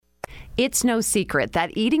It's no secret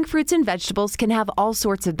that eating fruits and vegetables can have all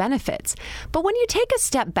sorts of benefits. But when you take a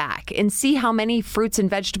step back and see how many fruits and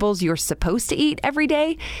vegetables you're supposed to eat every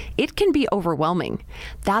day, it can be overwhelming.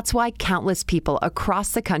 That's why countless people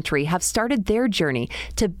across the country have started their journey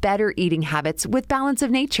to better eating habits with Balance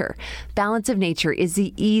of Nature. Balance of Nature is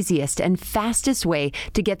the easiest and fastest way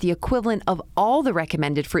to get the equivalent of all the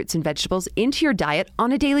recommended fruits and vegetables into your diet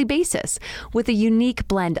on a daily basis. With a unique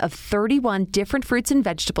blend of 31 different fruits and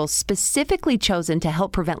vegetables specifically chosen to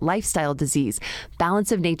help prevent lifestyle disease,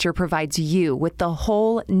 Balance of Nature provides you with the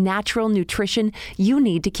whole natural nutrition you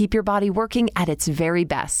need to keep your body working at its very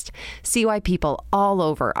best. CY people all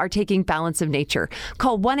over are taking Balance of Nature.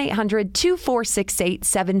 Call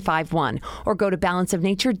 1-800-2468-751 or go to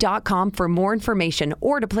balanceofnature.com for more information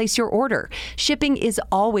or to place your order. Shipping is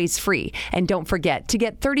always free. And don't forget to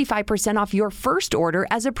get 35% off your first order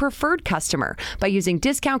as a preferred customer by using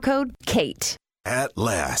discount code KATE. At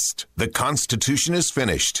last, the Constitution is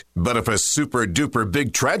finished. But if a super-duper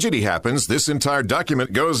big tragedy happens, this entire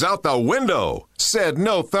document goes out the window. Said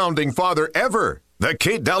no founding father ever. The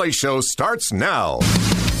Kate Dalley Show starts now.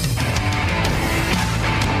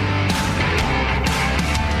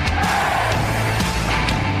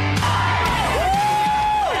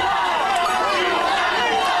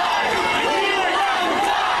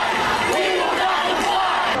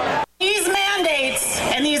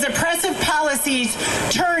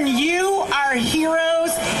 Turn you, our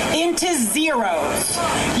heroes, into zeros.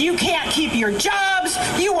 You can't keep your jobs.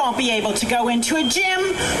 You won't be able to go into a gym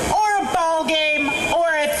or a ball game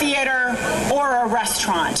or a theater or a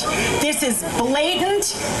restaurant. This is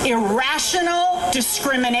blatant, irrational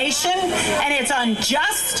discrimination, and it's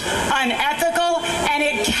unjust, unethical, and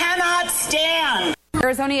it cannot stand.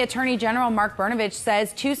 Arizona Attorney General Mark Brnovich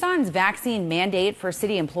says Tucson's vaccine mandate for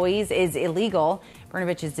city employees is illegal.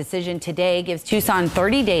 Brnovich's decision today gives Tucson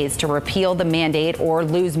 30 days to repeal the mandate or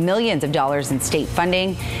lose millions of dollars in state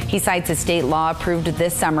funding. He cites a state law approved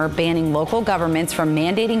this summer banning local governments from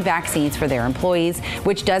mandating vaccines for their employees,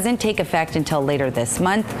 which doesn't take effect until later this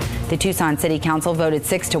month. The Tucson City Council voted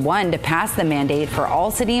 6-1 to pass the mandate for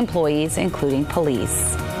all city employees, including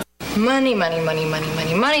police. Money, money, money, money,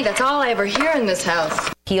 money, money. That's all I ever hear in this house.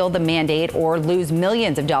 Repeal the mandate or lose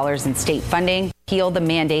millions of dollars in state funding. Repeal the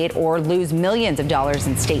mandate or lose millions of dollars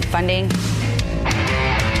in state funding.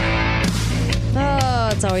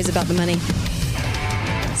 Oh, it's always about the money.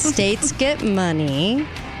 States get money,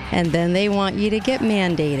 and then they want you to get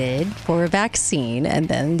mandated for a vaccine, and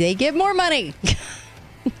then they get more money.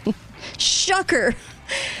 Shocker.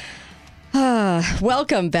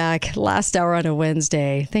 Welcome back. Last hour on a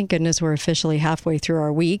Wednesday. Thank goodness we're officially halfway through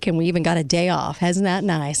our week and we even got a day off. Isn't that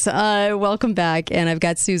nice? Welcome back. And I've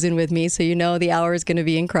got Susan with me, so you know the hour is going to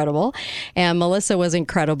be incredible. And Melissa was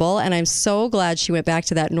incredible. And I'm so glad she went back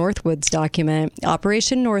to that Northwoods document,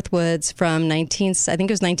 Operation Northwoods from I think it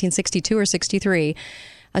was 1962 or 63,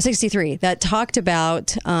 that talked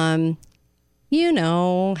about, having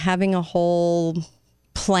a whole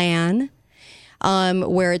plan.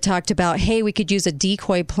 Where it talked about, hey, we could use a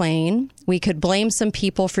decoy plane. We could blame some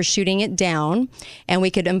people for shooting it down, and we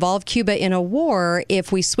could involve Cuba in a war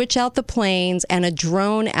if we switch out the planes and a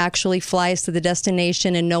drone actually flies to the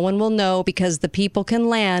destination and no one will know because the people can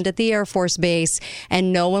land at the Air Force Base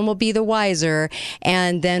and no one will be the wiser.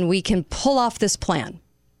 And then we can pull off this plan.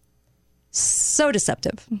 So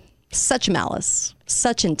deceptive. Such malice.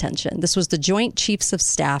 Such intention. This was the Joint Chiefs of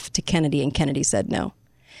Staff to Kennedy, and Kennedy said no.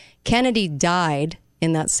 Kennedy died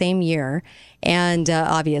in that same year, and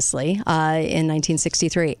obviously in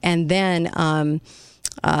 1963. And then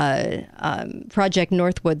Project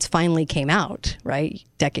Northwoods finally came out, right?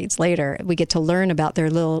 Decades later, we get to learn about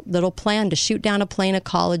their little plan to shoot down a plane of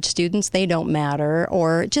college students. They don't matter,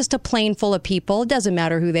 or just a plane full of people. It doesn't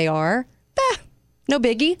matter who they are. No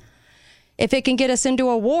biggie. If it can get us into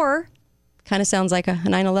a war, kind of sounds like a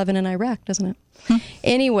 9/11 in Iraq, doesn't it?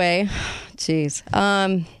 Anyway, geez.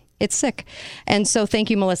 It's sick. And so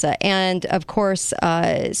thank you, Melissa. And of course,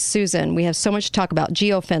 Susan, we have so much to talk about.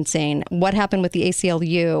 Geofencing, what happened with the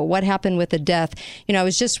ACLU, what happened with the death. I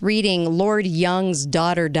was just reading Lord Young's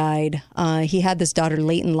daughter died. He had this daughter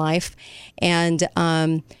late in life, and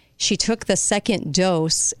she took the second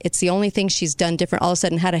dose. It's the only thing she's done different. All of a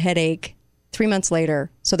sudden had a headache. 3 months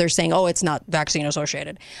later, so they're saying, oh, it's not vaccine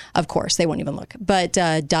associated. Of course, they won't even look. But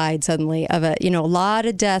died suddenly of a lot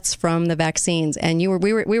of deaths from the vaccines. And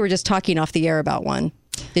we were just talking off the air about one.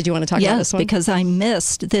 Did you want to talk about this one? Yes, because I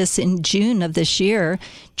missed this in June of this year.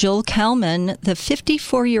 Joel Kalman, the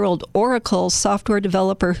 54-year-old Oracle software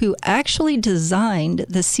developer who actually designed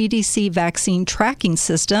the CDC vaccine tracking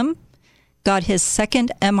system, got his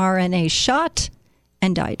second mRNA shot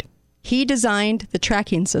and died. He designed the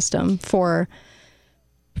tracking system for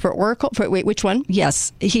Oracle. Wait, which one?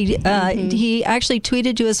 Yes. He actually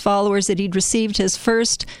tweeted to his followers that he'd received his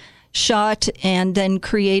first shot and then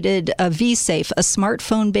created a vSafe, a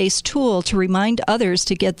smartphone-based tool to remind others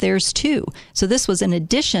to get theirs too. So this was in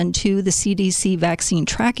addition to the CDC vaccine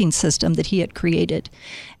tracking system that he had created.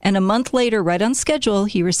 And a month later, right on schedule,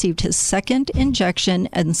 he received his second injection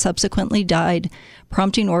and subsequently died,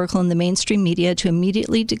 prompting Oracle and the mainstream media to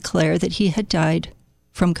immediately declare that he had died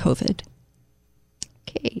from COVID.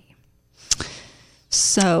 Okay.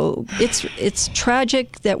 So it's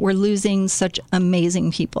tragic that we're losing such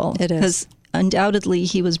amazing people. It is. Because undoubtedly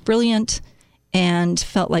he was brilliant and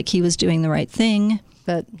felt like he was doing the right thing.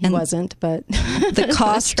 But he wasn't. But the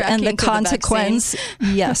cost and the consequence,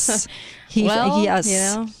 yes. Yes. You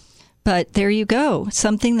know. But there you go.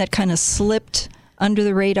 Something that kind of slipped under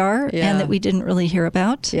the radar and that we didn't really hear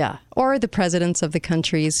about. Yeah. Or the presidents of the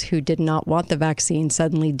countries who did not want the vaccine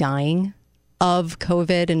suddenly dying of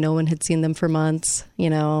COVID and no one had seen them for months,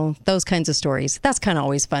 you know, those kinds of stories. That's kind of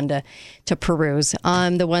always fun to peruse.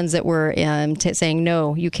 The ones that were saying,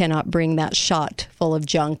 no, you cannot bring that shot full of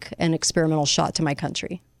junk, an experimental shot to my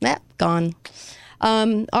country. Gone.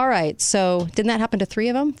 All right. So didn't that happen to 3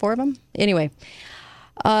 of them, 4 of them? Anyway,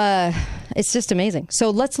 it's just amazing.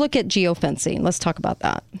 So let's look at geofencing. Let's talk about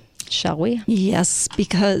that, shall we? Yes,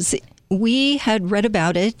 because we had read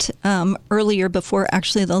about it earlier before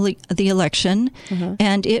actually the election,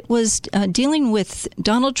 and it was dealing with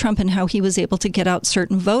Donald Trump and how he was able to get out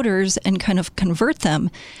certain voters and kind of convert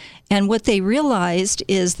them. And what they realized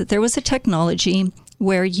is that there was a technology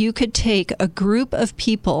where you could take a group of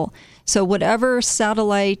people, so whatever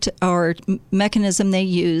satellite or mechanism they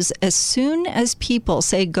use, as soon as people,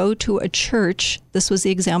 say, go to a church, this was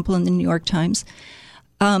the example in the New York Times,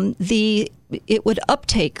 it would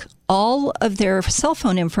uptake all of their cell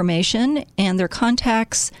phone information and their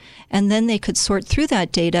contacts, and then they could sort through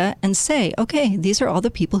that data and say, okay, these are all the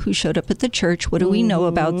people who showed up at the church. What do we know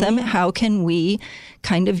about them? How can we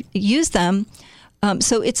kind of use them?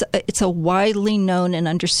 So it's a widely known and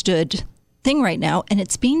understood thing right now, and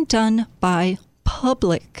it's being done by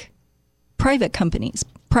private companies,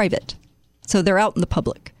 So they're out in the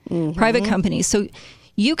public, private companies. So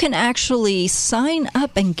you can actually sign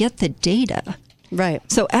up and get the data. Right.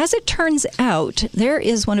 So as it turns out, there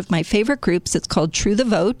is one of my favorite groups. It's called True the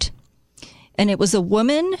Vote. And it was a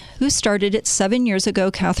woman who started it 7 years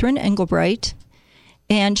ago, Catherine Engelbright.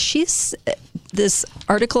 And this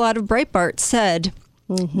article out of Breitbart said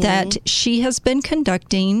that she has been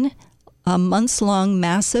conducting a months-long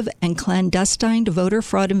massive and clandestine voter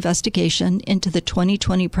fraud investigation into the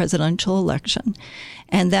 2020 presidential election.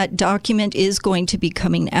 And that document is going to be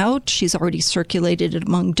coming out. She's already circulated it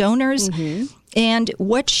among donors. And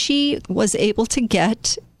what she was able to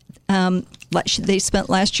get, they spent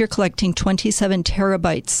last year collecting 27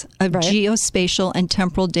 terabytes of geospatial and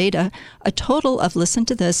temporal data, a total of, listen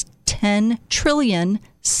to this, 10 trillion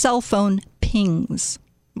cell phone pings.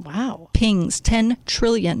 Wow. Pings, 10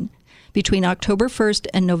 trillion between October 1st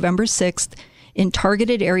and November 6th in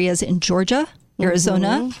targeted areas in Georgia,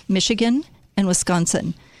 Arizona, Michigan, and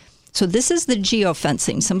Wisconsin. So this is the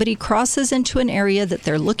geofencing. Somebody crosses into an area that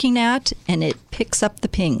they're looking at, and it picks up the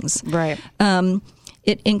pings. Right.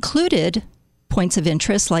 It included points of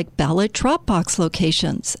interest like ballot drop box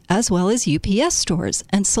locations, as well as UPS stores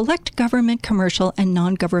and select government, commercial, and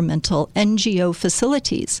non-governmental NGO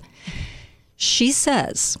facilities. She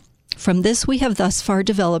says, from this we have thus far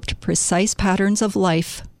developed precise patterns of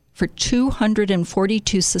life for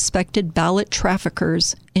 242 suspected ballot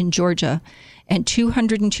traffickers in Georgia and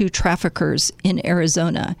 202 traffickers in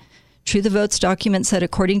Arizona. True the Vote's document said,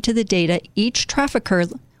 according to the data, each trafficker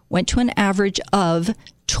went to an average of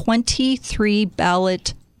 23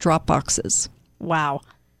 ballot drop boxes. Wow.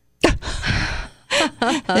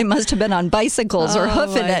 They must have been on bicycles or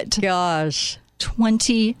hoofing it. Gosh.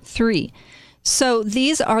 23. So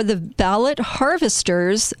these are the ballot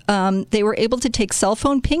harvesters. They were able to take cell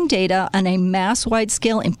phone ping data on a mass-wide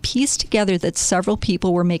scale and piece together that several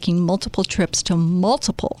people were making multiple trips to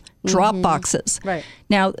multiple drop boxes. Right.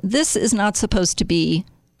 Now, this is not supposed to be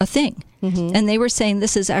a thing. And they were saying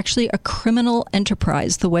this is actually a criminal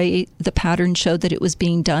enterprise, the way the pattern showed that it was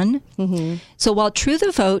being done. So while True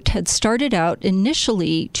the Vote had started out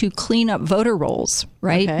initially to clean up voter rolls,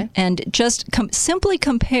 right, and just simply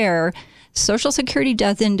compare Social Security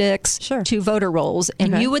death index to voter rolls,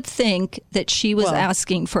 and you would think that she was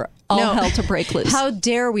asking for all hell to break loose. How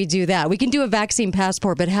dare we do that? We can do a vaccine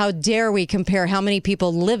passport, but how dare we compare how many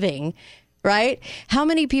people living, right? How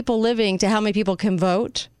many people living to how many people can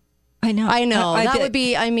vote? I know. That would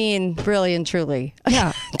be, really and truly.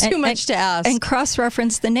 Yeah. Too much to ask. And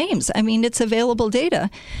cross-reference the names. It's available data.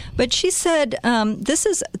 But she said,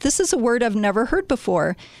 this is a word I've never heard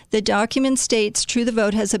before. The document states True the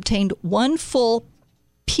Vote has obtained 1 full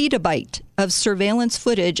petabyte of surveillance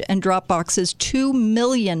footage and Dropbox's 2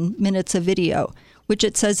 million minutes of video, which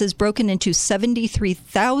it says is broken into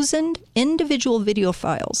 73,000 individual video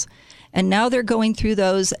files. And now they're going through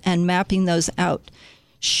those and mapping those out.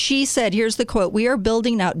 She said, here's the quote, "We are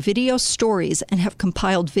building out video stories and have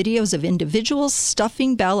compiled videos of individuals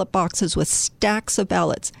stuffing ballot boxes with stacks of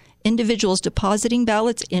ballots, individuals depositing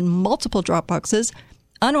ballots in multiple drop boxes,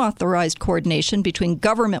 unauthorized coordination between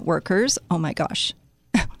government workers," oh my gosh,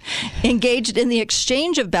 "engaged in the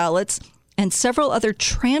exchange of ballots, and several other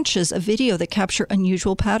tranches of video that capture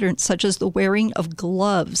unusual patterns, such as the wearing of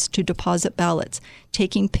gloves to deposit ballots,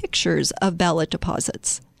 taking pictures of ballot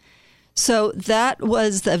deposits." So that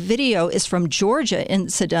was, the video is from Georgia,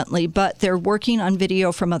 incidentally, but they're working on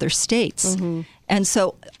video from other states. Mm-hmm. And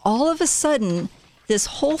so all of a sudden, this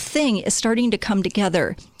whole thing is starting to come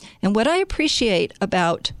together. And what I appreciate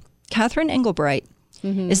about Catherine Engelbright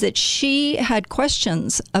is that she had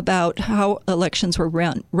questions about how elections were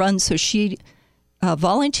run. So she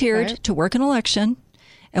volunteered to work an election.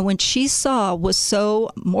 And when she saw was so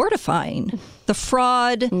mortifying, the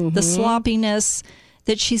fraud, the sloppiness,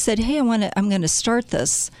 that she said, hey, I'm going to start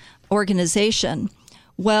this organization.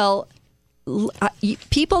 Well,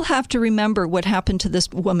 people have to remember what happened to this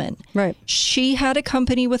woman. Right. She had a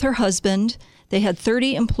company with her husband. They had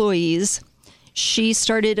 30 employees. She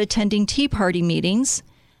started attending Tea Party meetings.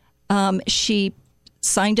 She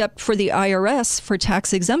signed up for the IRS for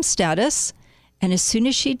tax-exempt status. And as soon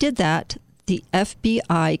as she did that, the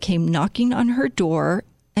FBI came knocking on her door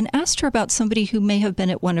and asked her about somebody who may have been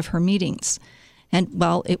at one of her meetings. And,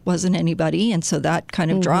 well, it wasn't anybody, and so that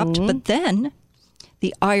kind of dropped. But then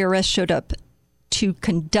the IRS showed up to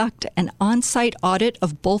conduct an on-site audit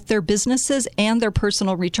of both their businesses and their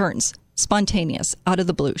personal returns. Spontaneous, out of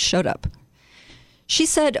the blue, showed up. She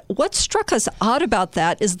said, what struck us odd about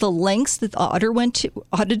that is the lengths that the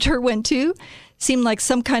auditor went to. Seemed like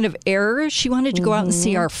some kind of error. She wanted to go out and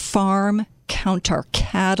see our farm, count our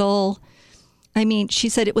cattle. She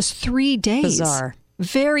said it was 3 days. Bizarre.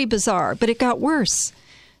 Very bizarre, but it got worse.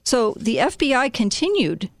 So the FBI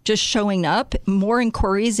continued just showing up, more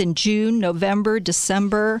inquiries in June, November,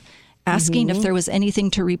 December, asking if there was anything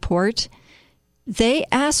to report. They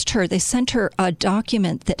asked her, they sent her a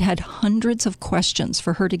document that had hundreds of questions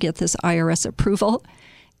for her to get this IRS approval.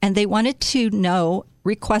 And they wanted to know,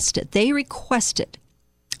 they requested,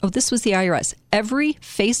 this was the IRS, every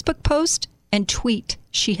Facebook post and tweet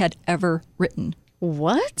she had ever written.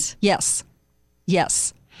 What? Yes.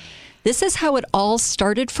 This is how it all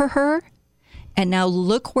started for her. And now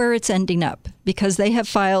look where it's ending up, because they have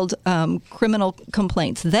filed criminal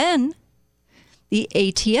complaints. Then the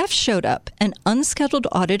ATF showed up, an unscheduled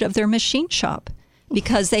audit of their machine shop,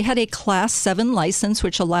 because they had a Class 7 license,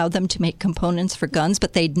 which allowed them to make components for guns,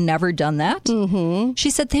 but they'd never done that. Mm-hmm. She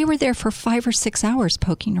said they were there for 5 or 6 hours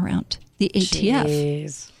poking around, the ATF.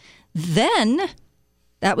 Jeez. Then,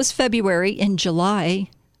 that was February. In July,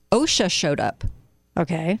 OSHA showed up.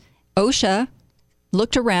 Okay. OSHA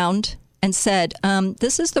looked around and said,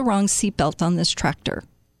 this is the wrong seatbelt on this tractor.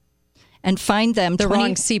 And fined them...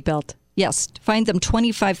 wrong seatbelt. Yes, fined them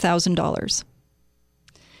 $25,000.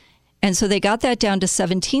 And so they got that down to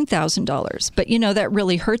 $17,000. But, that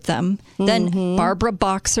really hurt them. Then Barbara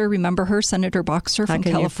Boxer, remember her, Senator Boxer from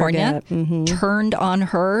California, turned on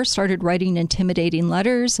her, started writing intimidating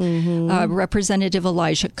letters. Representative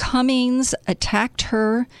Elijah Cummings attacked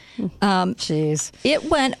her. Jeez. It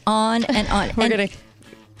went on and on. We're going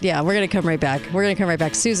to come right back.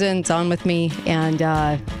 Susan's on with me, and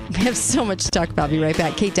we have so much to talk about. Be right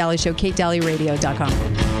back. Kate Dalley Show,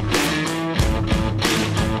 KateDalleyRadio.com.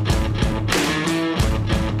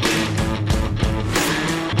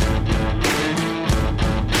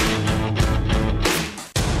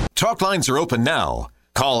 Talk lines are open now.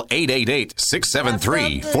 Call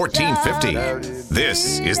 888-673-1450.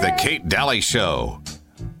 This is the Kate Dalley Show.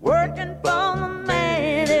 Working for the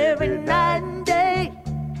man every night and day,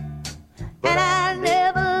 and I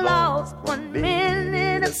never lost 1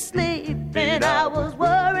 minute of sleep, and I was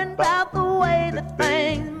worried about the way that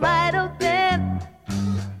things might have been.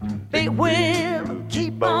 Big wheel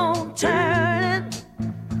keep on turning,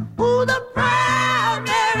 ooh, the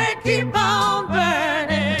primary keep on burning.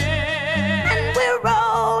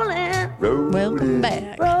 Welcome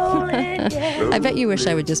back. I bet you wish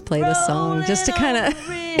I would just play this song just to kind of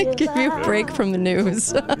give you a break from the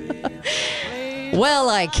news. Well,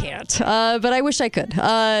 I can't, but I wish I could.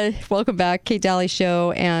 Welcome back, Kate Dalley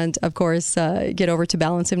Show. And of course, get over to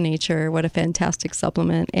Balance of Nature. What a fantastic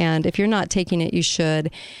supplement. And if you're not taking it, you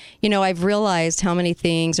should. You know, I've realized how many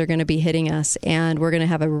things are going to be hitting us, and we're going to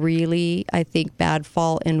have a really, I think, bad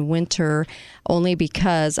fall and winter, only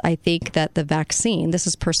because I think that the vaccine, this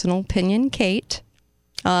is personal opinion, Kate,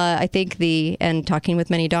 I think and talking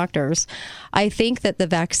with many doctors, I think that the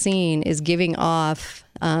vaccine is giving off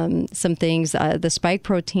some things, the spike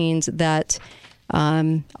proteins that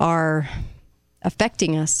are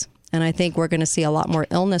affecting us. And I think we're going to see a lot more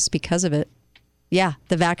illness because of it. Yeah,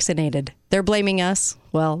 the vaccinated. They're blaming us.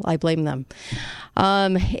 Well, I blame them.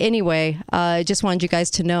 Anyway, I just wanted you guys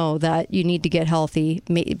to know that you need to get healthy,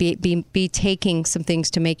 be taking some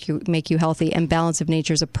things to make you healthy, and Balance of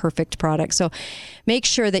Nature is a perfect product. So make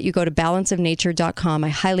sure that you go to balanceofnature.com. I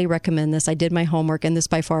highly recommend this. I did my homework, and this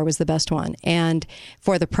by far was the best one. And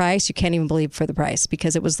for the price, you can't even believe for the price,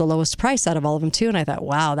 because it was the lowest price out of all of them too. And I thought,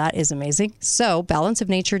 wow, that is amazing. So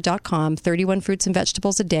balanceofnature.com, 31 fruits and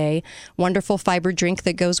vegetables a day, wonderful fiber drink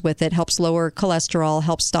that goes with it, helps lower cholesterol,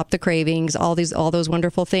 helps stop the cravings, all those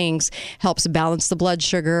wonderful things, helps balance the blood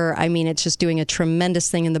sugar. I mean, it's just doing a tremendous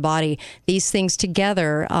thing in the body. These things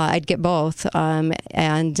together, I'd get both,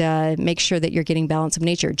 and make sure that you're getting Balance of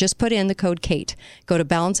Nature. Just put in the code Kate. Go to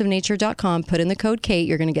balanceofnature.com, put in the code Kate.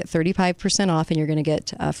 You're going to get 35% off, and you're going to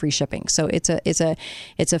get free shipping. So it's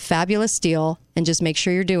a fabulous deal, and just make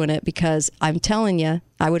sure you're doing it, because I'm telling you,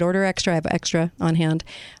 I would order extra. I have extra on hand.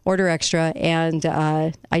 Order extra. And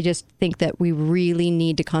I just think that we really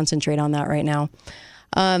need to concentrate on that right now.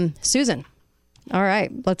 Susan. All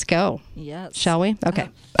right, let's go. Yes. Shall we? Okay.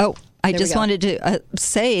 I just wanted to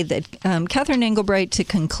say that Catherine Engelbright, to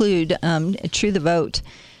conclude, True the Vote,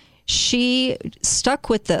 she stuck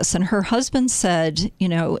with this, and her husband said, you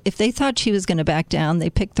know, if they thought she was going to back down, they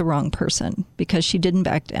picked the wrong person, because she didn't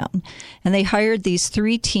back down. And they hired these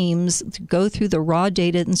 3 teams to go through the raw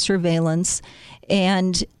data and surveillance,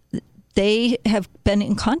 and they have been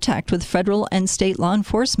in contact with federal and state law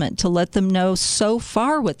enforcement to let them know so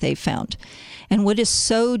far what they found. And what is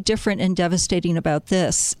so different and devastating about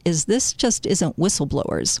this just isn't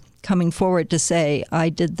whistleblowers coming forward to say, I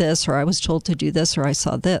did this, or I was told to do this, or I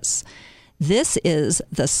saw this. This is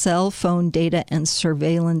the cell phone data and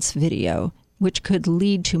surveillance video, which could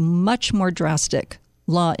lead to much more drastic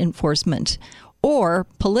law enforcement or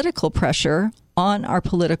political pressure on our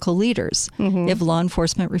political leaders if law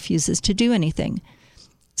enforcement refuses to do anything.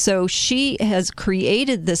 So she has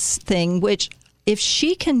created this thing, which, if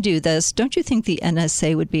she can do this, don't you think the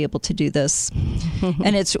NSA would be able to do this?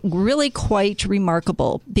 And it's really quite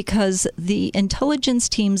remarkable, because the intelligence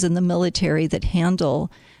teams in the military that handle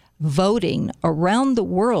voting around the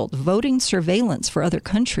world, voting surveillance for other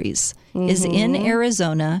countries, is in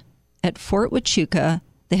Arizona at Fort Huachuca.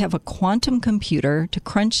 They have a quantum computer to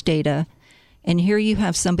crunch data. And here you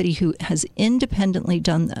have somebody who has independently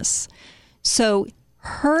done this. So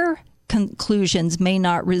her conclusions may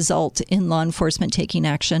not result in law enforcement taking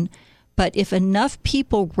action, but if enough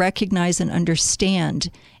people recognize and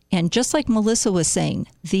understand, and just like Melissa was saying,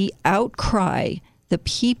 the outcry, the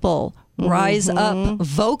people rise up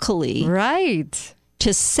vocally, right,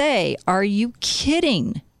 to say, are you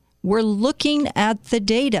kidding? We're looking at the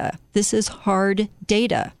data. This is hard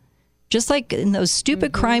data. Just like in those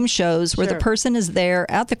stupid crime shows where the person is there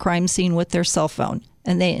at the crime scene with their cell phone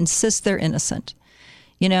and they insist they're innocent.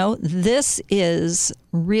 You know, this is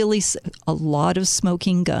really a lot of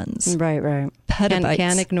smoking guns. Right. Petabytes.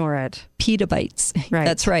 Can't ignore it. Petabytes. Right.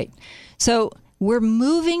 That's right. So we're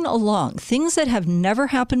moving along. Things that have never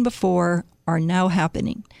happened before are now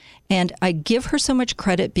happening. And I give her so much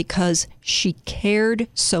credit, because she cared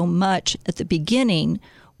so much at the beginning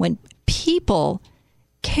when people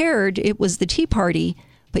cared. It was the Tea Party,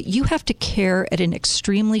 but you have to care at an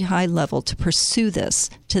extremely high level to pursue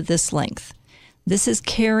this to this length. This is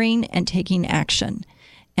caring and taking action.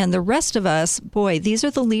 And the rest of us, boy, these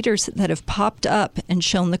are the leaders that have popped up and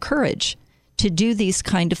shown the courage to do these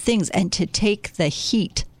kind of things and to take the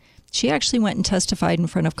heat. She actually went and testified in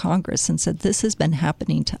front of Congress and said, this has been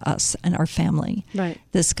happening to us and our family, right,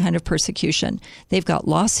 this kind of persecution. They've got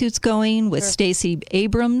lawsuits going with Stacey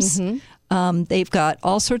Abrams. They've got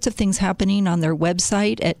all sorts of things happening on their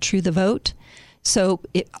website at True the Vote. So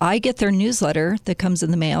I get their newsletter that comes in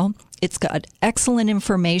the mail. It's got excellent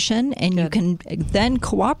information, and you can then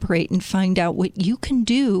cooperate and find out what you can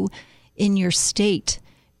do in your state,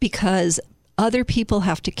 because other people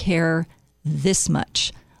have to care this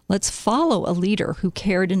much. Let's follow a leader who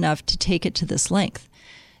cared enough to take it to this length.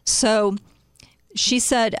 So she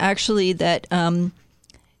said actually that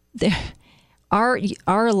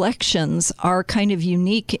our elections are kind of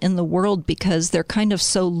unique in the world because they're kind of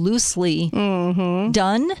so loosely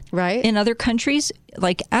done. Right. In other countries,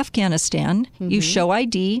 like Afghanistan, you show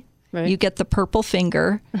ID, Right. you get the purple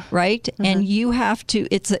finger, right? And you have to,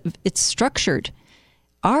 it's structured.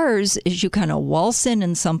 Ours is you kind of waltz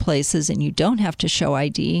in some places and you don't have to show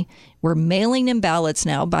ID. We're mailing in ballots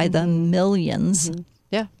now by the millions.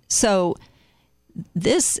 Yeah. So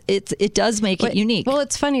it does make it unique. Well,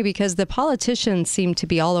 it's funny because the politicians seem to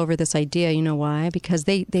be all over this idea. You know why? Because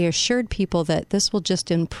they assured people that this will just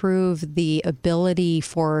improve the ability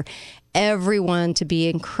for everyone to be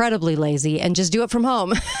incredibly lazy and just do it from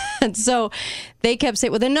home. And so they kept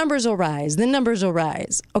saying, well, the numbers will rise. The numbers will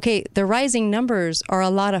rise. Okay, the rising numbers are a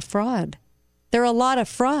lot of fraud. They're a lot of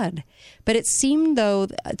fraud. But it seemed, though,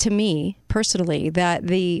 to me personally, that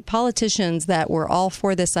the politicians that were all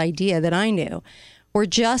for this idea that I knew were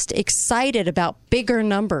just excited about bigger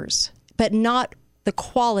numbers, but not the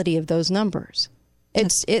quality of those numbers.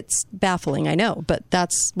 It's baffling, I know, but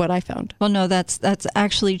that's what I found. Well, no, that's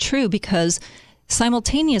actually true because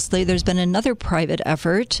simultaneously there's been another private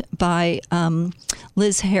effort by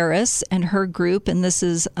Liz Harris and her group, and this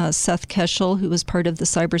is Seth Keshel, who was part of the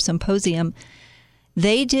Cyber Symposium.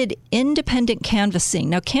 They did independent canvassing.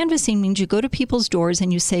 Now, canvassing means you go to people's doors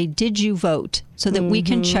and you say, did you vote? So that we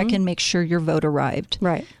can check and make sure your vote arrived.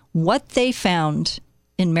 Right. What they found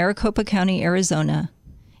in Maricopa County, Arizona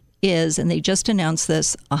is, and they just announced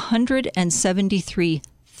this,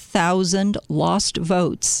 173,000 lost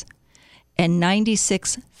votes and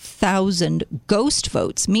 96,000 ghost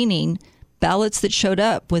votes, meaning ballots that showed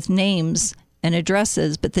up with names and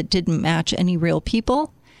addresses but that didn't match any real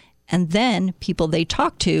people. And then people they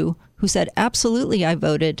talked to who said, absolutely, I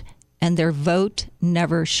voted, and their vote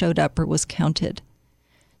never showed up or was counted.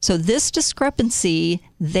 So this discrepancy,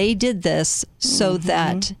 they did this so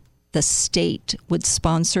that the state would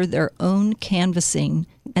sponsor their own canvassing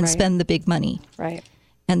and spend the big money. Right.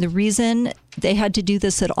 And the reason they had to do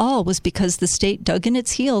this at all was because the state dug in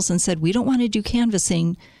its heels and said, we don't want to do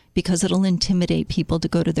canvassing because it'll intimidate people to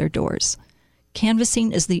go to their doors.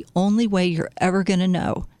 Canvassing is the only way you're ever going to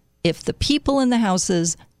know if the people in the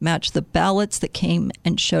houses match the ballots that came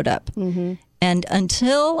and showed up. And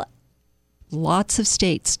until lots of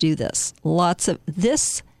states do this, lots of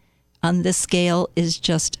this on this scale is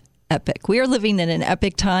just epic. We are living in an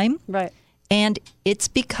epic time. Right. And it's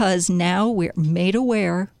because now we're made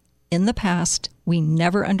aware. In the past, we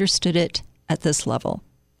never understood it at this level.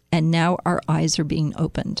 And now our eyes are being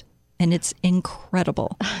opened. And it's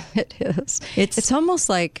incredible. It is. It's almost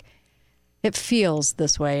like, it feels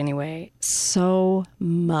this way anyway, so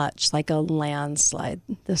much like a landslide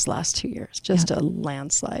this last 2 years. Just a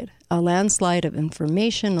landslide. A landslide of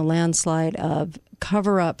information, a landslide of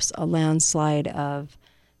cover-ups, a landslide of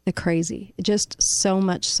the crazy. Just so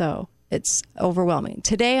much so. It's overwhelming.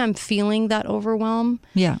 Today, I'm feeling that overwhelm.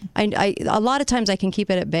 Yeah. I a lot of times I can keep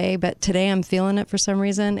it at bay, but today I'm feeling it for some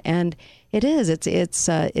reason, and it is.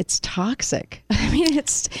 It's toxic. I mean,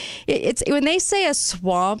 it's when they say a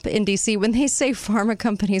swamp in DC, when they say pharma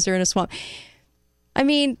companies are in a swamp, I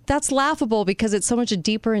mean, that's laughable because it's so much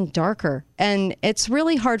deeper and darker, and it's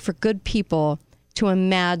really hard for good people to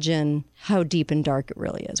imagine how deep and dark it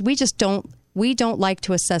really is. We just don't. We don't like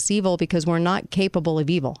to assess evil because we're not capable of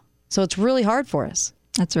evil. So it's really hard for us.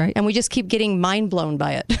 That's right. And we just keep getting mind blown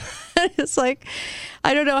by it. It's like,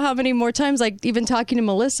 I don't know how many more times, like even talking to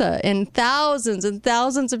Melissa, and thousands of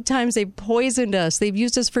times they've poisoned us. They've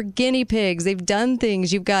used us for guinea pigs. They've done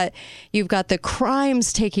things. You've got the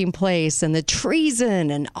crimes taking place and the treason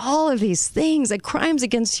and all of these things, like crimes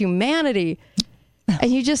against humanity.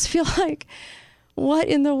 And you just feel like, what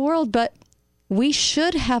in the world? But we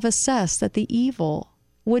should have assessed that the evil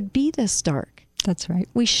would be this dark. That's right.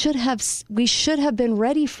 We should have been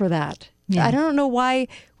ready for that. Yeah. I don't know why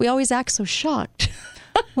we always act so shocked.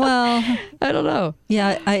 Well, I don't know.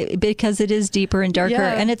 Yeah, because it is deeper and darker,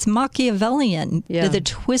 and it's Machiavellian, the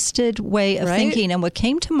twisted way of thinking. And what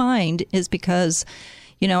came to mind is because,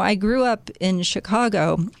 I grew up in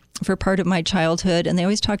Chicago for part of my childhood, and they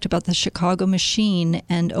always talked about the Chicago machine,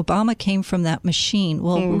 and Obama came from that machine.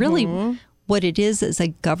 Well, really, what it is a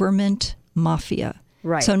government mafia.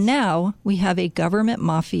 Right. So now we have a government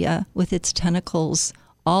mafia with its tentacles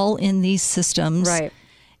all in these systems. Right.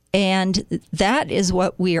 And that is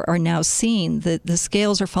what we are now seeing. The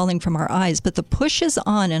scales are falling from our eyes. But the push is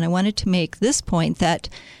on, and I wanted to make this point that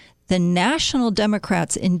the national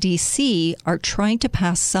Democrats in D.C. are trying to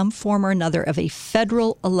pass some form or another of a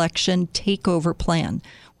federal election takeover plan,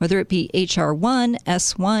 whether it be H.R. 1,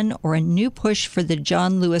 S1, or a new push for the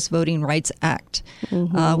John Lewis Voting Rights Act,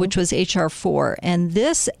 which was H.R. 4. And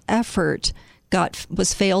this effort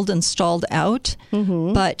was failed and stalled out,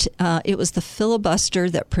 but it was the filibuster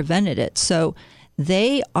that prevented it. So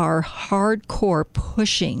they are hardcore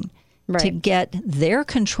pushing to get their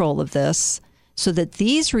control of this so that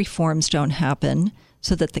these reforms don't happen,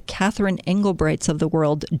 so that the Catherine Engelbrights of the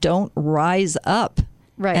world don't rise up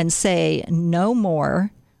and say, no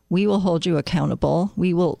more, we will hold you accountable,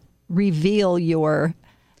 we will reveal your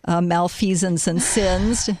malfeasance and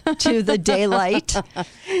sins to the daylight,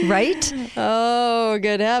 right? Oh,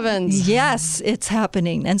 good heavens. Yes, it's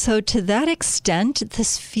happening. And so to that extent,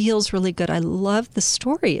 this feels really good. I love the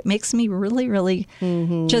story. It makes me really, really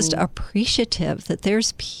just appreciative that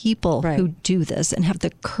there's people who do this and have the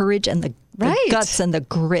courage and the guts and the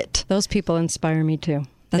grit. Those people inspire me too.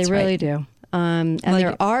 That's they really right. do. And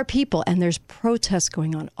there are people, and there's protests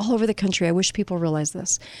going on all over the country. I wish people realize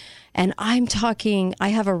this. And I'm talking, I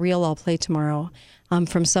have a reel I'll play tomorrow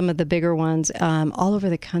from some of the bigger ones. All over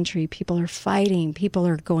the country, people are fighting. People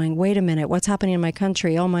are going, wait a minute, what's happening in my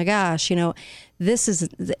country? Oh my gosh, this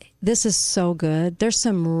is so good. There's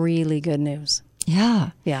some really good news.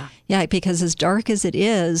 Yeah, because as dark as it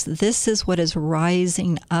is, this is what is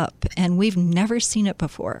rising up. And we've never seen it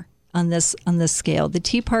before on this scale. The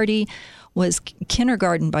Tea Party was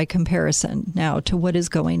kindergarten by comparison now to what is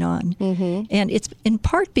going on. And it's in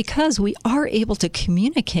part because we are able to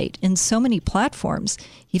communicate in so many platforms,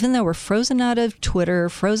 even though we're frozen out of Twitter,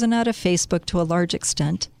 frozen out of Facebook to a large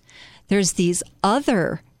extent. There's these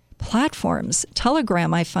other platforms.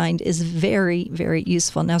 Telegram, I find, is very, very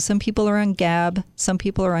useful. Now, some people are on Gab, some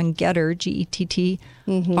people are on Getter, Gettr.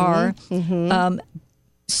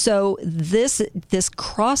 So this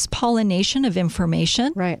cross-pollination of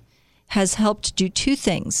information has helped do two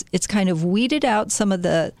things. It's kind of weeded out some of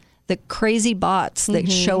the crazy bots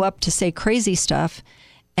that show up to say crazy stuff.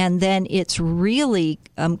 And then it's really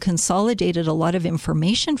consolidated a lot of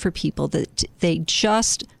information for people that they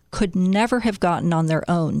just could never have gotten on their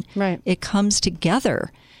own. It comes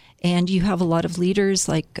together. And you have a lot of leaders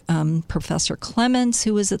like Professor Clements,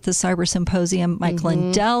 who was at the Cyber Symposium. Mike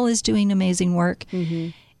Lindell is doing amazing work.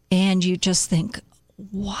 And you just think,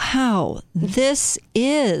 wow, this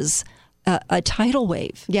is a tidal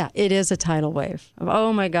wave. Yeah, it is a tidal wave.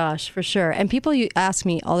 Oh my gosh, for sure. And people ask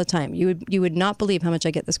me all the time, you would not believe how much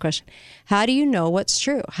I get this question. How do you know what's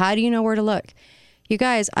true? How do you know where to look? You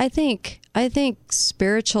guys, I think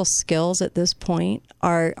spiritual skills at this point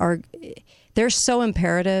are they're so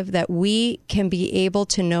imperative that we can be able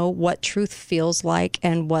to know what truth feels like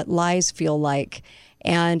and what lies feel like.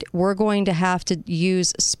 And we're going to have to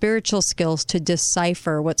use spiritual skills to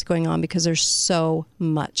decipher what's going on because there's so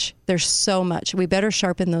much. There's so much. We better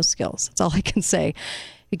sharpen those skills. That's all I can say.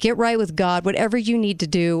 Get right with God, whatever you need to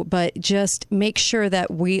do, but just make sure that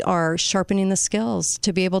we are sharpening the skills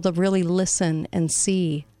to be able to really listen and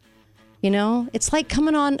see. It's like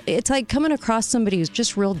coming across somebody who's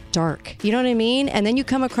just real dark. You know what I mean? And then you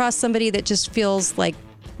come across somebody that just feels like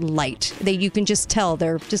light. You can just tell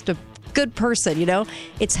they're just a good person,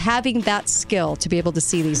 It's having that skill to be able to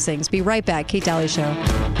see these things. Be right back. Kate Dalley Show.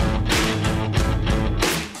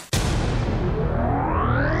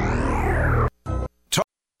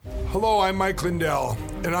 Hello, I'm Mike Lindell,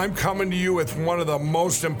 and I'm coming to you with one of the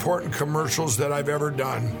most important commercials that I've ever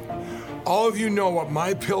done. All of you know what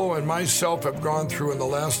MyPillow and myself have gone through in the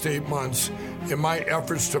last 8 months in my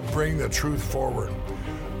efforts to bring the truth forward.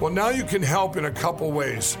 Well, now you can help in a couple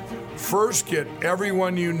ways. First, get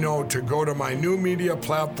everyone you know to go to my new media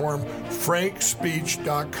platform,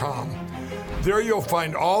 frankspeech.com. There you'll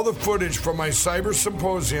find all the footage from my Cyber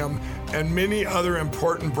Symposium and many other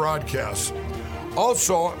important broadcasts.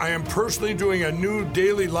 Also, I am personally doing a new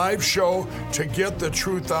daily live show to get the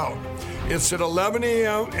truth out. It's at 11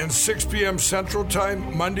 a.m. and 6 p.m. Central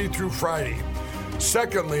Time, Monday through Friday.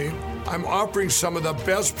 Secondly, I'm offering some of the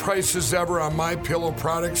best prices ever on MyPillow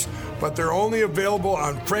products, but they're only available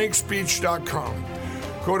on frankspeech.com.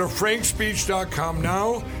 Go to frankspeech.com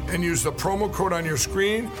now and use the promo code on your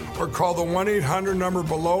screen or call the 1-800 number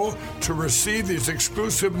below to receive these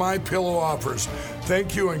exclusive MyPillow offers.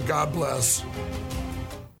 Thank you and God bless.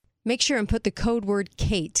 Make sure and put the code word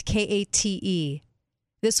KATE, K-A-T-E.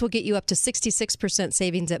 This will get you up to 66%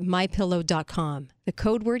 savings at mypillow.com. The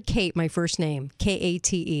code word KATE, my first name,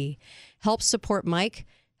 K-A-T-E. Help support Mike,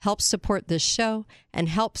 help support this show, and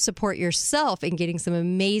help support yourself in getting some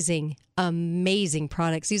amazing, amazing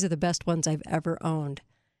products. These are the best ones I've ever owned.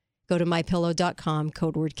 Go to mypillow.com,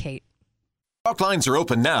 code word KATE. Talk lines are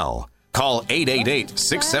open now. Call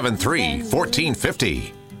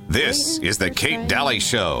 888-673-1450. This is the Kate Dalley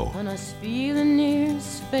Show. And I was feeling near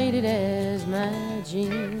as faded as my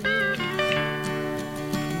jeans.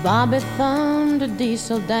 Bobby thumbed a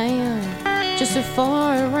diesel down just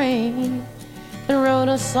before it rained, and rode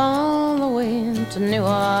us all the way to New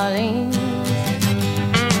Orleans.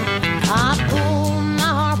 I pulled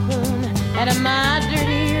my harpoon out of my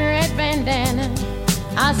dirty red bandana.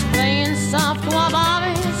 I was playing soft while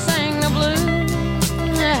Bobby sang the blues.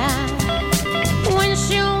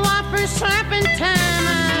 Windshield wipers slapping time,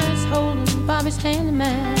 I was holding Bobby's hand in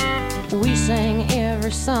mine. We sang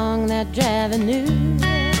every song that Javi knew.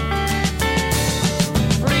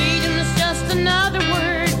 Freedom's just another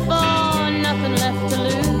word for nothing left to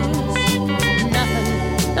lose.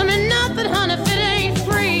 Nothing, I mean nothing, honey, if it ain't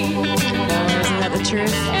free. Isn't that the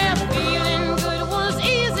truth? Yeah, feeling good was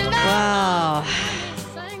easy. Wow.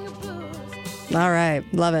 All right.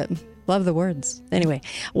 Love it. Love the words. Anyway,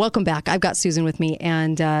 welcome back. I've got Susan with me.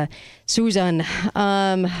 And Susan,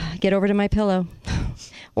 get over to My Pillow.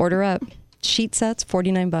 Order up. Sheet sets,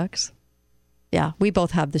 $49. Yeah, we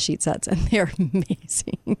both have the sheet sets, and they're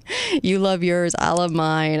amazing. You love yours. I love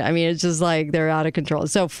mine. I mean, it's just like they're out of control.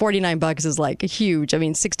 So $49 is like huge. I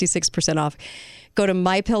mean, 66% off. Go to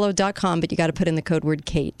mypillow.com, but you got to put in the code word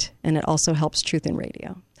Kate, and it also helps Truth in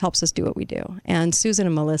Radio. Helps us do what we do. And Susan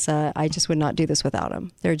and Melissa, I just would not do this without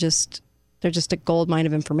them. They're just a gold mine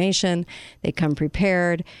of information. They come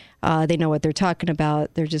prepared. They know what they're talking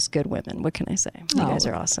about. They're just good women. What can I say? You guys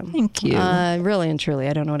are awesome. Thank you. Really and truly,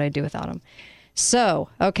 I don't know what I'd do without them. So,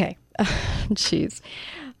 okay. Jeez.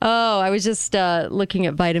 Oh, I was just looking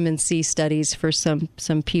at vitamin C studies for some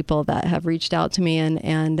people that have reached out to me,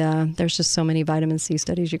 and there's just so many vitamin C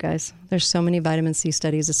studies, you guys. There's so many vitamin C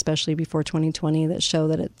studies, especially before 2020, that show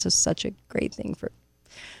that it's just such a great thing for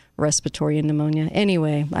respiratory and pneumonia.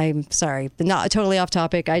 Anyway, I'm sorry, not totally off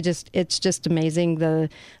topic. It's just amazing the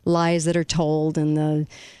lies that are told and the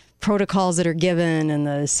protocols that are given and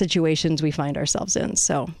the situations we find ourselves in.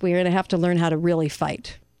 So we're going to have to learn how to really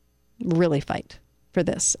fight for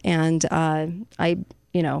this. And all I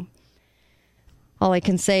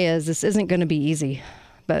can say is this isn't going to be easy,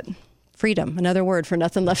 but freedom, another word for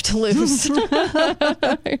nothing left to lose.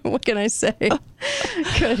 What can I say?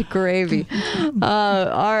 Good gravy. All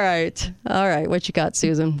right. What you got,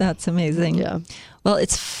 Susan? That's amazing. Yeah. Well,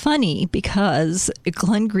 it's funny because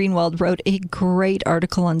Glenn Greenwald wrote a great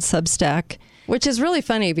article on Substack. Which is really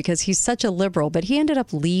funny because he's such a liberal, but he ended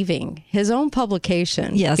up leaving his own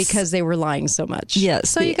publication because they were lying so much.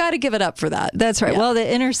 Yes. So you got to give it up for that. That's right. Yeah. Well,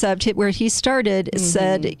 The Intercept, where he started,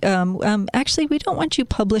 said, actually, we don't want you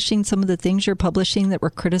publishing some of the things you're publishing that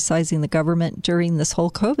were criticizing the government during this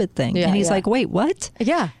whole COVID thing. Yeah, and he's like, wait, what?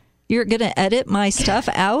 Yeah. You're going to edit my stuff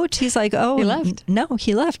out? He's like, oh, he left. No,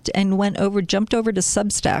 he left and jumped over to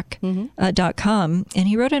Substack.com, and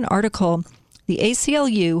he wrote an article, The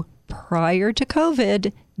ACLU, prior to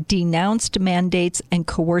COVID, denounced mandates and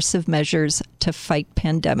coercive measures to fight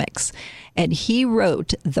pandemics. And he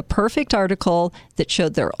wrote the perfect article that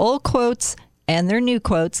showed their old quotes and their new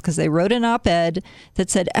quotes, because they wrote an op-ed that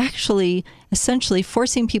said, actually, essentially,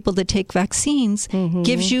 forcing people to take vaccines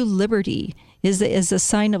gives you liberty, is a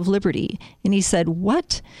sign of liberty. And he said,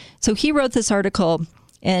 what? So he wrote this article,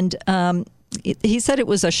 and he said it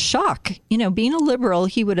was a shock. Being a liberal,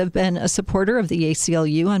 he would have been a supporter of the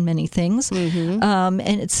ACLU on many things. And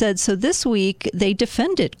it said, so this week they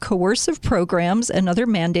defended coercive programs and other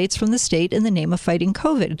mandates from the state in the name of fighting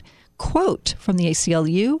COVID. Quote from the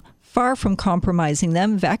ACLU, far from compromising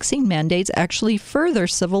them, vaccine mandates actually further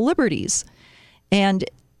civil liberties. And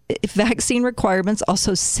vaccine requirements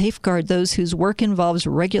also safeguard those whose work involves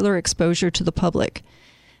regular exposure to the public.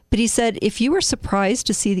 But he said, if you were surprised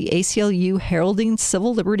to see the ACLU heralding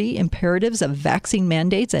civil liberty imperatives of vaccine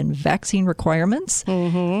mandates and vaccine requirements,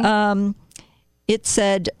 it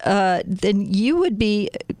said, then you would be,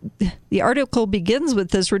 the article begins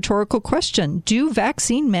with this rhetorical question, do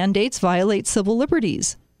vaccine mandates violate civil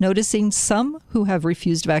liberties? Noticing some who have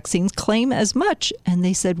refused vaccines claim as much, and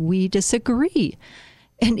they said, we disagree.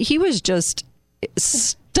 And he was just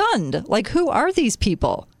stunned. Like, who are these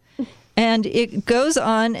people? And it goes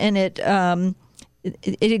on, and it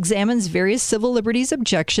examines various civil liberties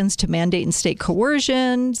objections to mandate and state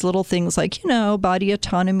coercions, little things like, body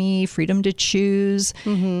autonomy, freedom to choose.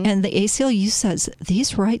 And the ACLU says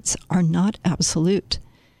these rights are not absolute.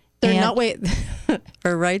 They're not,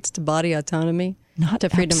 are rights to body autonomy? Not to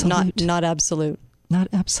freedom, absolute. not absolute. Not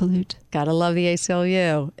absolute. Gotta love the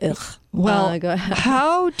ACLU. Ugh. Well,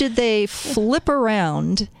 how did they flip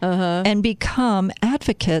around and become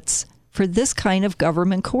advocates for this kind of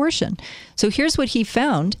government coercion? So here's what he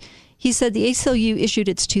found. He said the ACLU issued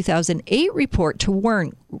its 2008 report to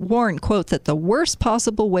warn, quote, that the worst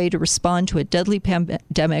possible way to respond to a deadly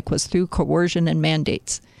pandemic was through coercion and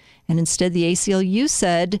mandates. And instead, the ACLU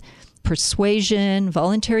said persuasion,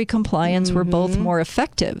 voluntary compliance were both more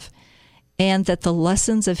effective. And that the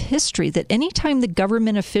lessons of history, that anytime the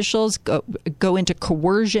government officials go into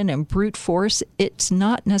coercion and brute force, it's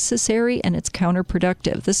not necessary and it's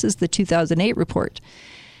counterproductive. This is the 2008 report.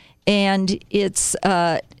 And it's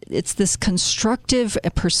this constructive,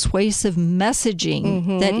 persuasive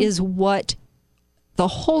messaging that is what the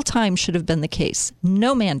whole time should have been the case.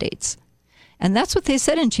 No mandates. And that's what they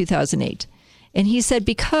said in 2008. And he said,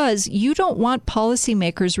 because you don't want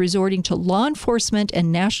policymakers resorting to law enforcement and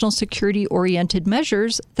national security-oriented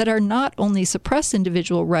measures that are not only suppress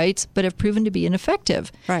individual rights, but have proven to be ineffective.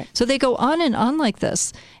 Right. So they go on and on like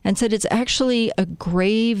this and said it's actually a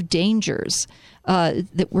grave dangers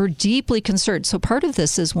that we're deeply concerned. So part of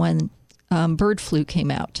this is when bird flu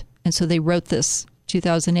came out. And so they wrote this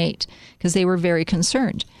 2008 because they were very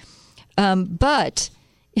concerned. But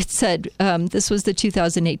it said, this was the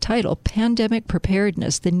 2008 title, Pandemic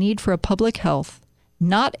Preparedness, the Need for a Public Health,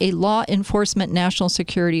 Not a Law Enforcement National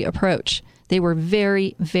Security Approach. They were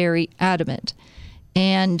very, very adamant.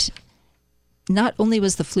 And not only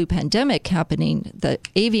was the flu pandemic happening, the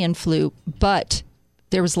avian flu, but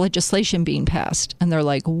there was legislation being passed. And they're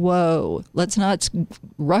like, whoa, let's not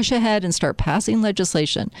rush ahead and start passing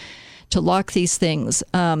legislation to lock these things.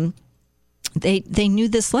 They knew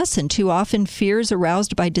this lesson. Too often, fears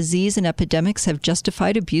aroused by disease and epidemics have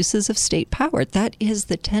justified abuses of state power. That is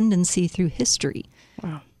the tendency through history.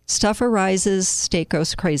 Wow. Stuff arises, state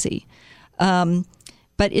goes crazy. But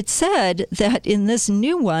it said that in this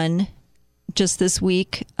new one, just this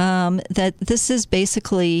week, that this is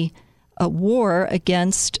basically a war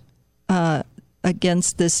against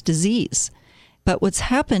this disease. But what's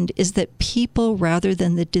happened is that people, rather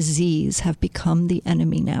than the disease, have become the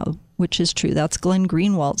enemy now, which is true. That's Glenn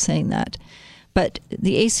Greenwald saying that. But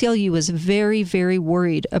the ACLU is very, very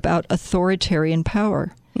worried about authoritarian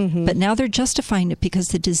power. But now they're justifying it because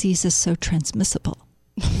the disease is so transmissible.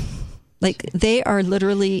 Like, they are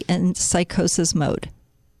literally in psychosis mode.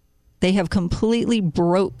 They have completely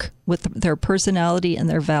broke with their personality and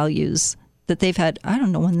their values that they've had. I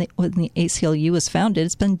don't know when the ACLU was founded.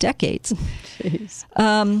 It's been decades.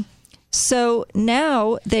 So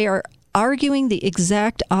now they are arguing the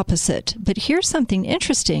exact opposite. But here's something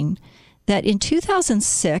interesting, that in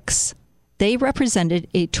 2006, they represented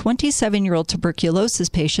a 27-year-old tuberculosis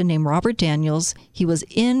patient named Robert Daniels. He was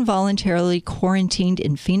involuntarily quarantined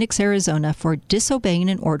in Phoenix, Arizona for disobeying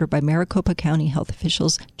an order by Maricopa County health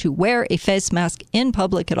officials to wear a face mask in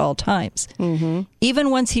public at all times. Even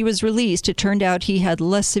once he was released, it turned out he had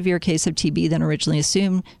less severe case of TB than originally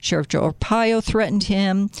assumed. Sheriff Joe Arpaio threatened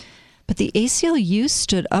him. But the ACLU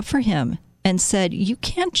stood up for him and said, you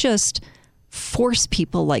can't just force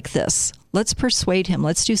people like this. Let's persuade him.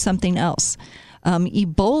 Let's do something else.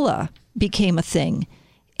 Ebola became a thing.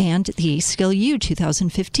 And the ACLU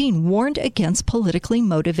 2015 warned against politically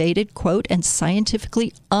motivated, quote, and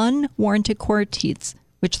scientifically unwarranted quarantines,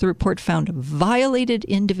 which the report found violated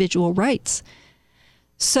individual rights.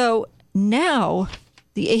 So now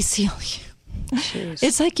the ACLU,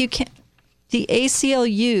 it's like you can't. The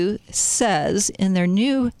ACLU says in their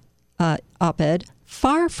new op-ed,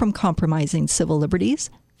 far from compromising civil liberties,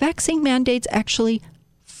 vaccine mandates actually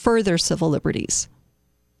further civil liberties.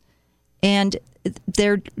 And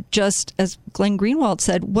they're just, as Glenn Greenwald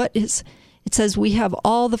said, it says we have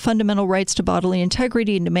all the fundamental rights to bodily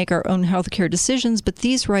integrity and to make our own healthcare decisions, but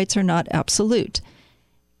these rights are not absolute.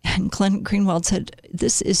 And Glenn Greenwald said,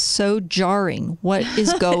 this is so jarring. What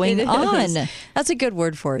is going on? That's a good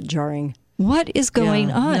word for it, jarring. What is going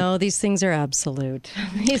on? No, these things are absolute.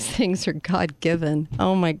 These things are God-given.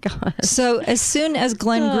 Oh, my God. So as soon as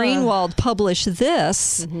Glenn Greenwald published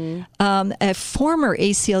this, a former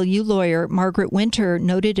ACLU lawyer, Margaret Winter,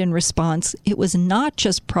 noted in response, it was not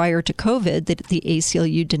just prior to COVID that the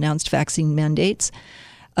ACLU denounced vaccine mandates.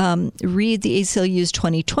 Read the ACLU's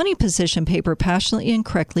 2020 position paper passionately and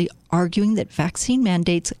correctly, arguing that vaccine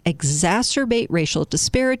mandates exacerbate racial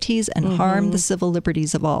disparities and harm the civil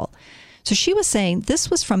liberties of all. So she was saying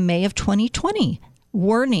this was from May of 2020,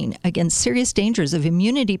 warning against serious dangers of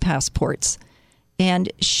immunity passports.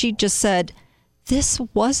 And she just said, this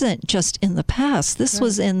wasn't just in the past. This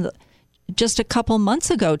was in just a couple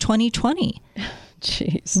months ago, 2020.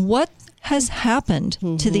 Jeez. What has happened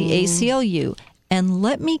to the ACLU? And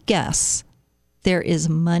let me guess, there is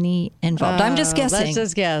money involved. I'm just guessing. Let's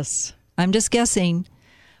just guess. I'm just guessing.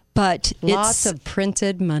 But lots of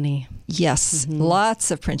printed money. Yes,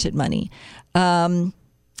 lots of printed money.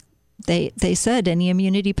 They said any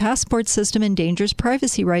immunity passport system endangers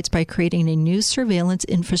privacy rights by creating a new surveillance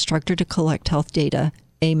infrastructure to collect health data.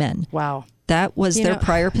 Amen. Wow. That was their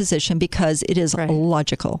prior position because it is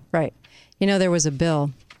logical. Right. There was a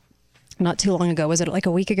bill not too long ago, was it like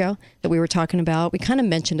a week ago, that we were talking about? We kind of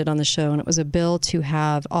mentioned it on the show, and it was a bill to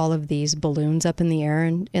have all of these balloons up in the air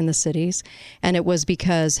in the cities. And it was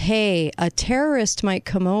because, hey, a terrorist might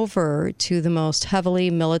come over to the most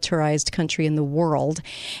heavily militarized country in the world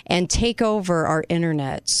and take over our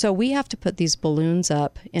internet. So we have to put these balloons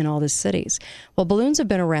up in all the cities. Well, balloons have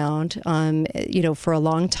been around, for a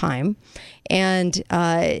long time. And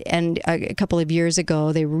a couple of years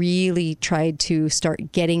ago, they really tried to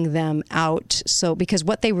start getting them out. So because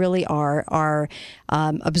what they really are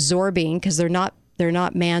absorbing, because they're not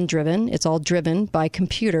man-driven. It's all driven by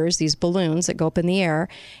computers, these balloons that go up in the air,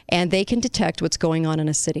 and they can detect what's going on in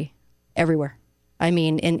a city everywhere. I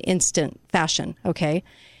mean, in instant fashion, okay?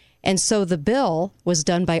 And so the bill was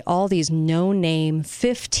done by all these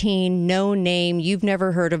 15 no-name, you've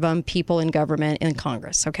never heard of them, people in government in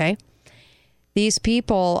Congress, okay? These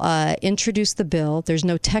people introduced the bill. There's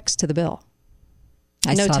no text to the bill.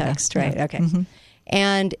 No text, right? Yeah. Okay. Mm-hmm.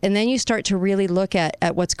 And then you start to really look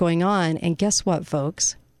at what's going on. And guess what,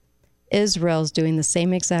 folks? Israel's doing the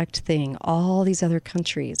same exact thing. All these other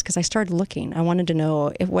countries. Because I started looking. I wanted to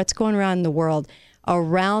know what's going around in the world.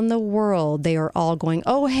 Around the world, they are all going,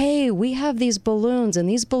 oh, hey, we have these balloons, and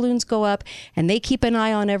these balloons go up, and they keep an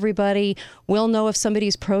eye on everybody. We'll know if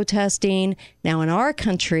somebody's protesting. Now, in our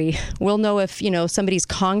country, we'll know if, somebody's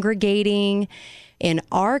congregating. In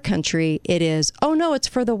our country, it is, oh, no, it's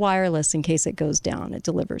for the wireless in case it goes down. It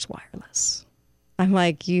delivers wireless. I'm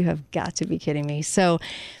like, you have got to be kidding me. So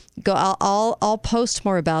I'll post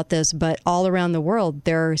more about this, but all around the world,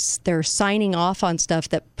 they're signing off on stuff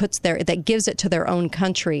that gives it to their own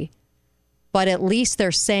country. But at least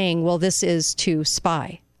they're saying, well, this is to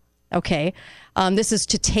spy. Okay. This is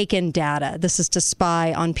to take in data. This is to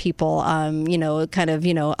spy on people, eye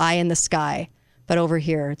in the sky. But over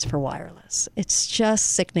here, it's for wireless. It's just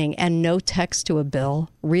sickening. And no text to a bill,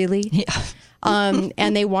 really? Yeah.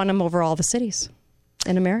 And they want them over all the cities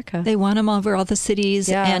in America. They want them over all the cities.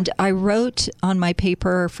 Yeah. And I wrote on my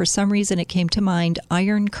paper, for some reason it came to mind,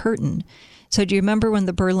 Iron Curtain. So do you remember when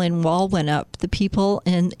the Berlin Wall went up? The people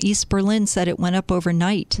in East Berlin said it went up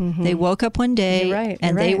overnight. Mm-hmm. They woke up one day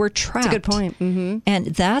and they were trapped. That's a good point. Mm-hmm. And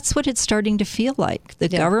that's what it's starting to feel like. The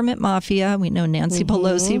government mafia. We know Nancy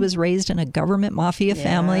Pelosi was raised in a government mafia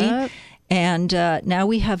family. And now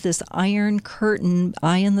we have this Iron Curtain,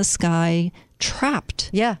 eye in the sky,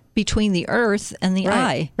 trapped between the earth and the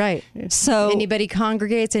eye. Right. So anybody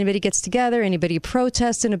congregates, anybody gets together, anybody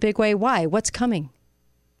protests in a big way. Why? What's coming?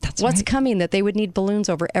 What's coming that they would need balloons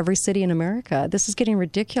over every city in America? This is getting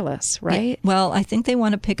ridiculous, right? Yeah. Well, I think they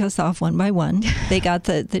want to pick us off one by one. They got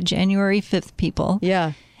the January 5th people.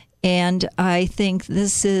 Yeah. And I think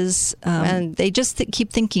this is, they just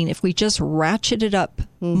keep thinking if we just ratchet it up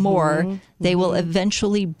more, they will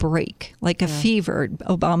eventually break. Like a fever.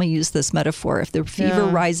 Obama used this metaphor. If the fever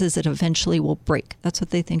rises, it eventually will break. That's what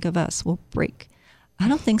they think of us. We'll break. I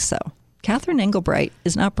don't think so. Catherine Engelbright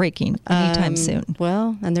is not breaking anytime soon.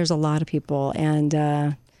 Well, and there's a lot of people.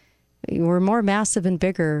 And we're more massive and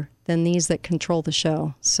bigger than these that control the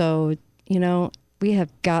show. So, we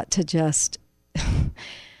have got to just...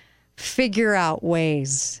 figure out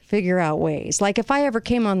ways. Like if I ever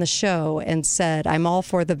came on the show and said, I'm all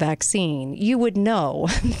for the vaccine, you would know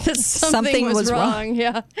that something was wrong.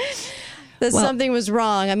 Yeah. Something was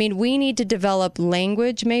wrong. I mean, we need to develop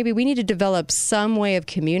language. Maybe we need to develop some way of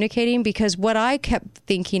communicating, because what I kept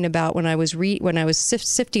thinking about when I was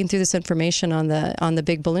sifting through this information on the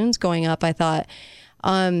big balloons going up, I thought,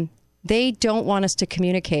 they don't want us to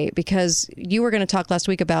communicate, because you were going to talk last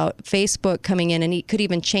week about Facebook coming in and it could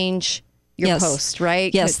even change your post,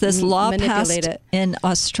 right? Yes, this law passed in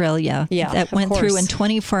Australia that went through in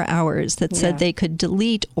 24 hours that said they could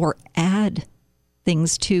delete or add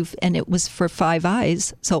things to, and it was for Five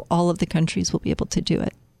Eyes, so all of the countries will be able to do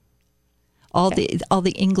it. All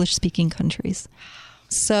the English-speaking countries.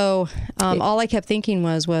 So all I kept thinking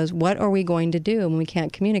was what are we going to do when we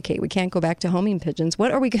can't communicate? We can't go back to homing pigeons.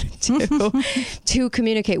 What are we going to do to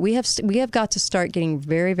communicate? We have got to start getting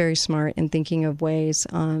very, very smart and thinking of ways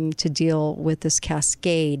to deal with this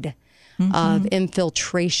cascade of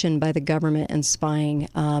infiltration by the government and spying,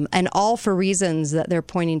 and all for reasons that they're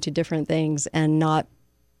pointing to different things and not,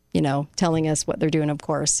 telling us what they're doing, of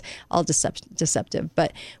course, all deceptive.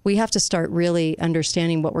 But we have to start really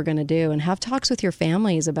understanding what we're going to do and have talks with your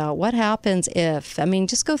families about what happens if. I mean,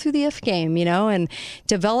 just go through the if game, and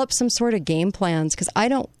develop some sort of game plans, because I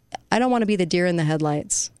don't want to be the deer in the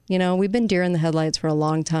headlights. We've been deer in the headlights for a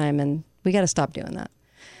long time, and we got to stop doing that.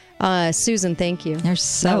 Susan, thank you. You're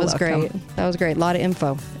so That was welcome. great. That was great. A lot of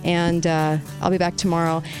info. And I'll be back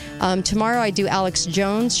tomorrow. Tomorrow I do Alex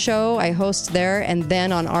Jones' show. I host there. And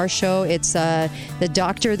then on our show, it's the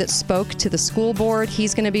doctor that spoke to the school board.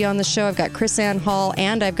 He's going to be on the show. I've got Chris Ann Hall,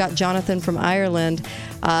 and I've got Jonathan from Ireland.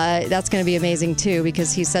 That's going to be amazing, too,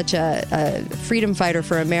 because he's such a freedom fighter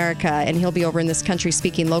for America, and he'll be over in this country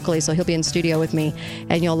speaking locally, so he'll be in studio with me,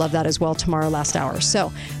 and you'll love that as well tomorrow, last hour.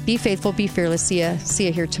 So be faithful, be fearless. See ya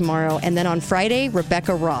here tomorrow. And then on Friday,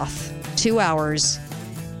 Rebecca Roth, 2 hours,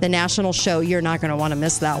 the national show. You're not going to want to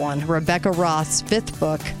miss that one. Rebecca Roth's 5th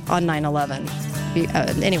book on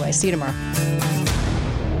 9/11. Anyway, see you tomorrow.